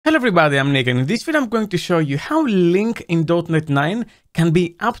Hello everybody, I'm Nick, and in this video I'm going to show you how LINQ in dotnet 9 can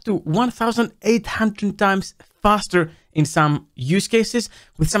be up to 1,800 times faster in some use cases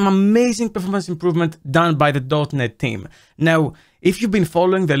with some amazing performance improvement done by the dotnet team. Now, if you've been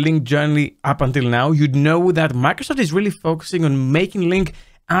following the LINQ journey up until now, you'd know that Microsoft is really focusing on making LINQ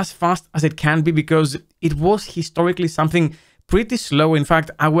as fast as it can be because it was historically something pretty slow. In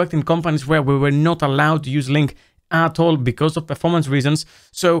fact, I worked in companies where we were not allowed to use LINQ at all because of performance reasons.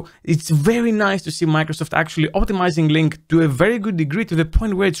 So it's very nice to see Microsoft actually optimizing LINQ to a very good degree, to the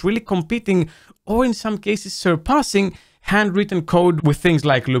point where it's really competing, or in some cases surpassing, handwritten code with things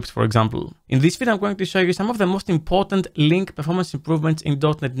like loops, for example. In this video, I'm going to show you some of the most important LINQ performance improvements in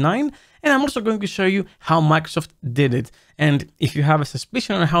dotnet 9, and I'm also going to show you how Microsoft did it. And if you have a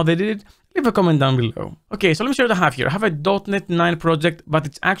suspicion on how they did it, leave a comment down below. Okay, so let me show you what I have here. I have a dotnet 9 project, but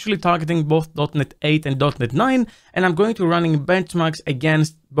it's actually targeting both dotnet 8 and dotnet 9, and I'm going to running benchmarks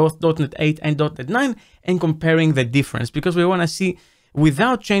against both dotnet 8 and dotnet 9 and comparing the difference, because we want to see,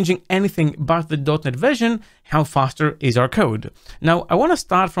 without changing anything but the dotnet version, how faster is our code. Now, I want to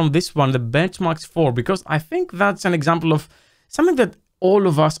start from this one, the benchmarks 4, because I think that's an example of something that all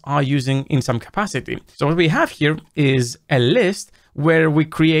of us are using in some capacity. So what we have here is a list where we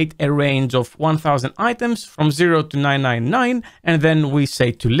create a range of 1,000 items from 0 to 999, and then we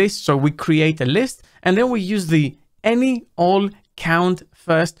say to list. So we create a list, and then we use the any, all, count,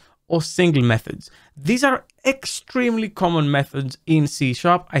 first, or single methods. These are extremely common methods in C#.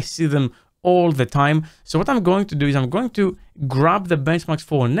 I see them all the time. So what I'm going to do is I'm going to grab the benchmarks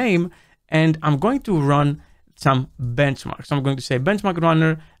for name, and I'm going to run some benchmarks. So I'm going to say benchmark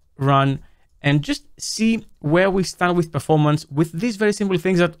runner, run, and just see where we stand with performance with these very simple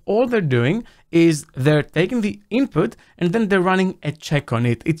things that all they're doing is they're taking the input and then they're running a check on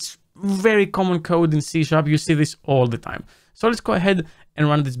it. It's very common code in C#. You see this all the time. So let's go ahead and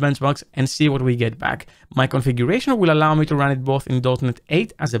run these benchmarks and see what we get back. My configuration will allow me to run it both in dotnet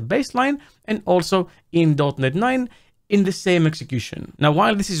 8 as a baseline and also in dotnet 9 in the same execution. Now,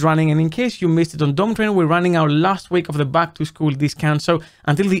 while this is running, and in case you missed it on DomTrain, we're running our last week of the back to school discount. So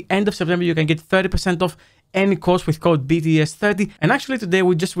until the end of September, you can get 30% off any course with code BTS30. And actually today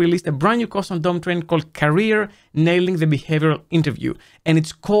we just released a brand new course on DomTrain called Career Nailing the Behavioral Interview. And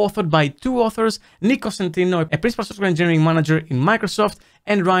it's co-authored by two authors, Nick Cosentino, a principal software engineering manager in Microsoft,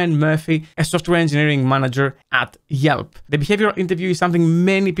 and Ryan Murphy, a software engineering manager at Yelp. The behavioral interview is something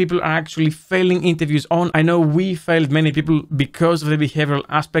many people are actually failing interviews on. I know we failed many people because of the behavioral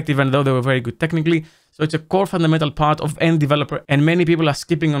aspect, even though they were very good technically. So it's a core fundamental part of any developer, and many people are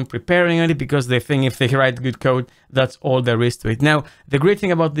skipping on preparing it because they think if they write good code, that's all there is to it. Now, the great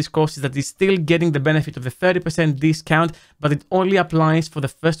thing about this course is that it's still getting the benefit of the 30% discount, but it only applies for the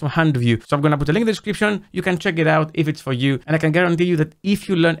first 100 of you. So I'm going to put a link in the description. You can check it out if it's for you. And I can guarantee you that if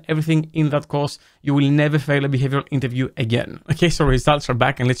you learn everything in that course, you will never fail a behavioral interview again. Okay, so results are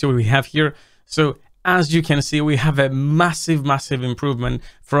back, and let's see what we have here. So as you can see, we have a massive improvement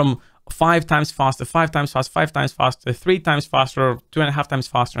from 5 times faster, 5 times faster, 5 times faster, 3 times faster, 2.5 times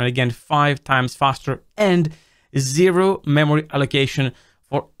faster, and again 5 times faster, and 0 memory allocation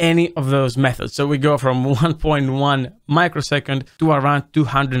for any of those methods. So we go from 1.1 microsecond to around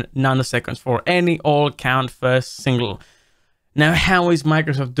 200 nanoseconds for any, all, count, first, single. Now, how is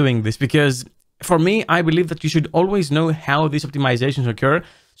Microsoft doing this? Because for me, I believe that you should always know how these optimizations occur,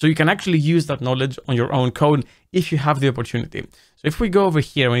 so you can actually use that knowledge on your own code if you have the opportunity. So if we go over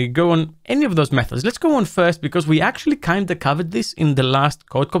here and we go on any of those methods, let's go on first because we actually kind of covered this in the last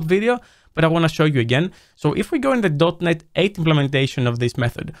Code Cop video, but I want to show you again. So if we go in the dotnet 8 implementation of this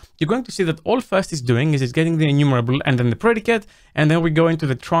method, you're going to see that all first is doing is it's getting the enumerable and then the predicate, and then we go into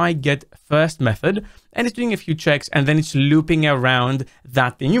the try get first method, and it's doing a few checks, and then it's looping around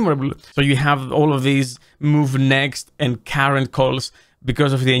that enumerable. So you have all of these move next and current calls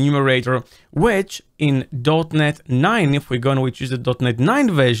because of the enumerator, which in dotnet 9, if we go and we choose the dotnet 9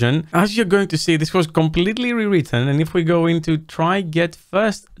 version, as you're going to see, this was completely rewritten. And if we go into try get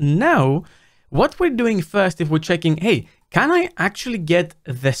first now, what we're doing first, if we're checking, hey, can I actually get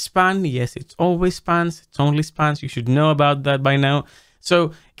the span? Yes, it's always spans. It's only spans. You should know about that by now.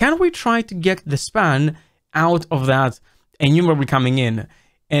 So can we try to get the span out of that enumerable coming in?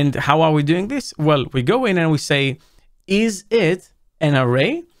 And how are we doing this? Well, we go in and we say, is it an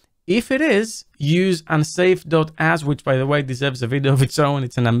array? If it is, use unsafe.as, which by the way deserves a video of its own.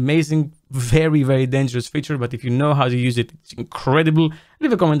 It's an amazing, very dangerous feature, but if you know how to use it, it's incredible.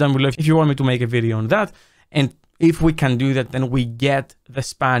 Leave a comment down below if you want me to make a video on that. And if we can do that, then we get the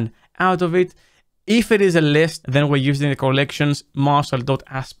span out of it. If it is a list, then we're using the collections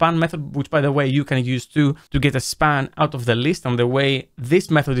marshal.aSpan method, which by the way, you can use too to get a span out of the list. And the way this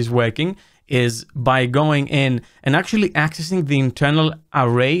method is working is by going in and actually accessing the internal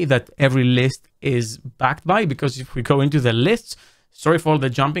array that every list is backed by. Because if we go into the lists, sorry for all the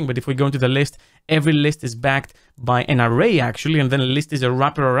jumping, but if we go into the list, every list is backed by an array actually, and then a list is a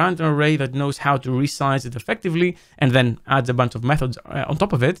wrapper around an array that knows how to resize it effectively and then adds a bunch of methods on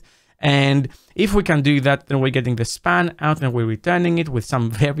top of it. And if we can do that, then we're getting the span out and we're returning it with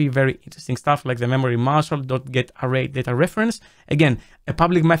some very, very interesting stuff like the memory marshal.getArray data reference. Again, a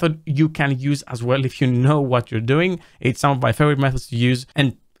public method you can use as well if you know what you're doing. It's some of my favorite methods to use.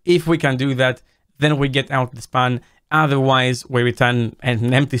 And if we can do that, then we get out the span. Otherwise, we return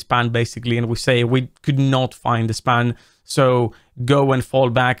an empty span basically, and we say we could not find the span. So go and fall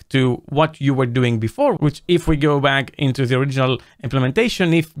back to what you were doing before, which if we go back into the original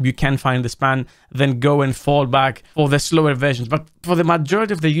implementation, if you can find the span, then go and fall back for the slower versions. But for the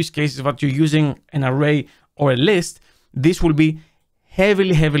majority of the use cases, what you're using an array or a list, this will be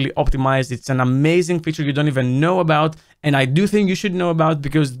heavily optimized. It's an amazing feature you don't even know about. And I do think you should know about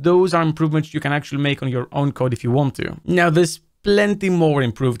because those are improvements you can actually make on your own code if you want to. Now, there's plenty more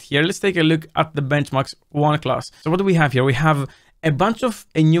improved here. Let's take a look at the benchmarks one class. So what do we have here? We have a bunch of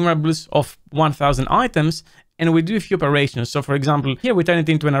enumerables of 1000 items, and we do a few operations. So for example, here we turn it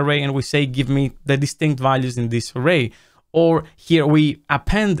into an array and we say, give me the distinct values in this array. Or here we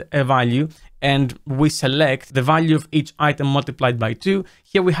append a value and we select the value of each item multiplied by 2.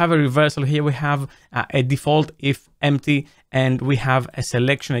 Here we have a reversal. Here we have a default if empty, and we have a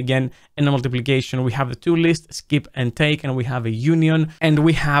selection again and a multiplication. We have the to list, skip and take, and we have a union, and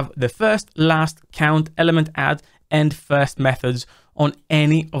we have the first, last, count, element add, and first methods on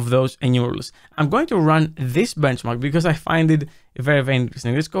any of those enumerables. I'm going to run this benchmark because I find it very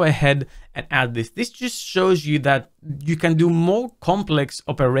interesting. Let's go ahead and add this. This just shows you that you can do more complex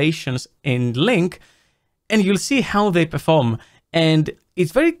operations in LINQ, and you'll see how they perform. And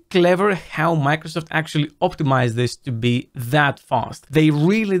it's very clever how Microsoft actually optimized this to be that fast. They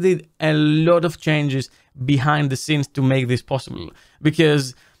really did a lot of changes behind the scenes to make this possible.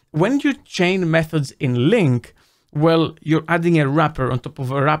 Because when you chain methods in LINQ, well, you're adding a wrapper on top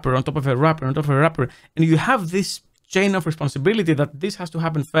of a wrapper, on top of a wrapper, on top of a wrapper, and you have this chain of responsibility that this has to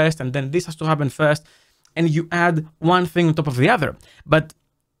happen first, and then this has to happen first, and you add one thing on top of the other. But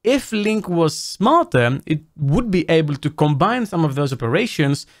if LINQ was smarter, it would be able to combine some of those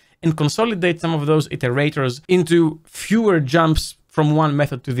operations and consolidate some of those iterators into fewer jumps from one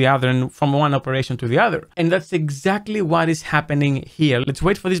method to the other and from one operation to the other. And that's exactly what is happening here. Let's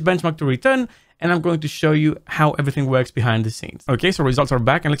wait for this benchmark to return, and I'm going to show you how everything works behind the scenes. Okay, so results are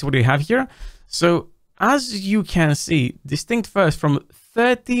back, and let's see what we have here. So as you can see, distinct first from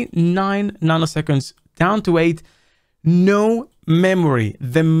 39 nanoseconds down to 8, no memory.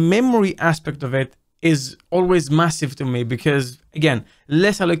 The memory aspect of it is always massive to me because, again,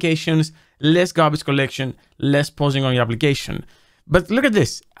 less allocations, less garbage collection, less pausing on your application. But look at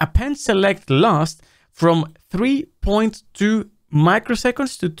this, append select last from 3.2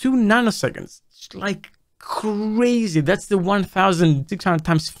 microseconds to 2 nanoseconds. It's like crazy. That's the 1,600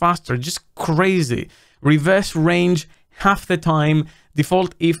 times faster, just crazy. Reverse range, half the time.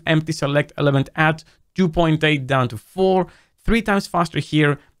 Default if empty select element add, 2.8 down to 4, 3 times faster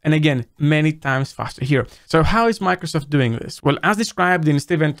here, and again, many times faster here. So how is Microsoft doing this? Well, as described in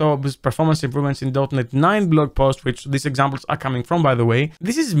Stephen Tobb's Performance Improvements in .NET 9 blog post, which these examples are coming from, by the way,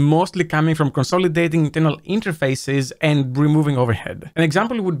 this is mostly coming from consolidating internal interfaces and removing overhead. An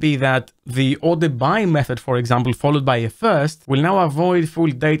example would be that the order by method, for example, followed by a first, will now avoid full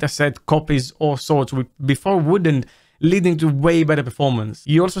dataset copies or sorts, which before wouldn't, leading to way better performance.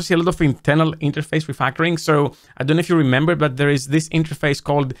 You also see a lot of internal interface refactoring. So I don't know if you remember, but there is this interface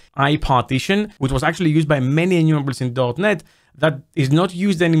called iPartition, which was actually used by many enumerables in .NET that is not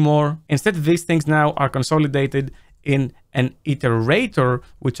used anymore. Instead, these things now are consolidated in an iterator,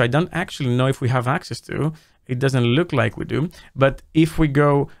 which I don't actually know if we have access to. It doesn't look like we do. But if we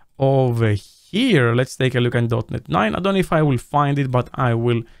go over here, let's take a look at .NET 9. I don't know if I will find it, but I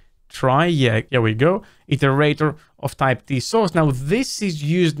will try. Yeah, here we go. Iterator of type T source. Now this is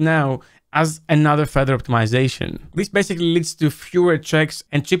used now as another further optimization. This basically leads to fewer checks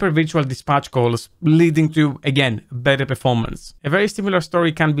and cheaper virtual dispatch calls, leading to, again, better performance. A very similar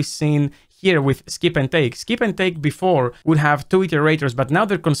story can be seen here with skip and take. Skip and take before would have 2 iterators, but now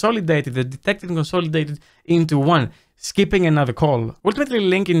they're consolidated, they're detected and consolidated into one, skipping another call. Ultimately,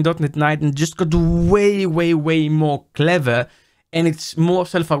 LINQ in .NET 9 just got way more clever, and it's more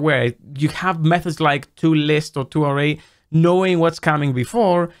self-aware. You have methods like toList or toArray knowing what's coming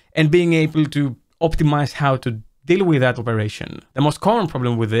before and being able to optimize how to deal with that operation. The most common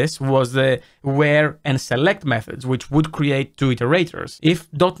problem with this was the where and select methods, which would create two iterators. If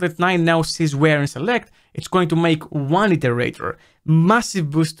 .NET 9 now sees where and select, it's going to make one iterator. Massive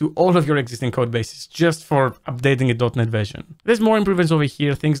boost to all of your existing code bases just for updating a .NET version. There's more improvements over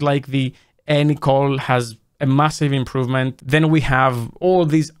here. Things like the any call has a massive improvement. Then we have all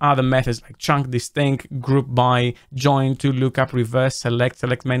these other methods like chunk, distinct, group by, join, to, lookup, reverse, select,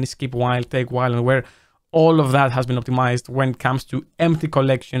 select many, skip, while, take, while, and where. All of that has been optimized when it comes to empty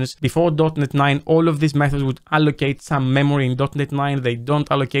collections. Before .NET 9, all of these methods would allocate some memory. In .NET 9, they don't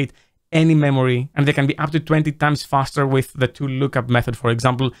allocate any memory, and they can be up to 20 times faster with the to lookup method, for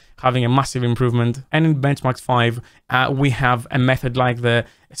example, having a massive improvement. And in benchmarks 5, we have a method like the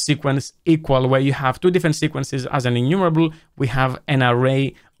sequence equal, where you have two different sequences as an enumerable. We have an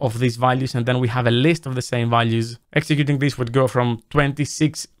array of these values, and then we have a list of the same values. Executing this would go from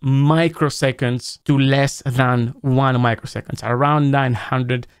 26 microseconds to less than 1 microsecond, around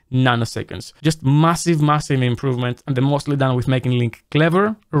 900 nanoseconds. Just massive, massive improvement, and they're mostly done with making LINQ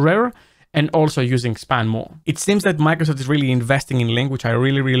clever, rare, and also using span more. It seems that Microsoft is really investing in LINQ, which I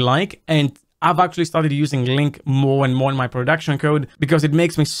really, really like, and I've actually started using LINQ more and more in my production code because it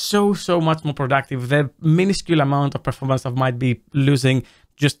makes me so much more productive. The minuscule amount of performance I might be losing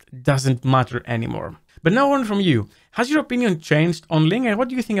just doesn't matter anymore. But now on from you. Has your opinion changed on LINQ, and what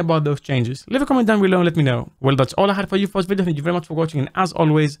do you think about those changes? Leave a comment down below and let me know. Well, that's all I had for you for this video. Thank you very much for watching, and as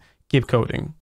always, keep coding.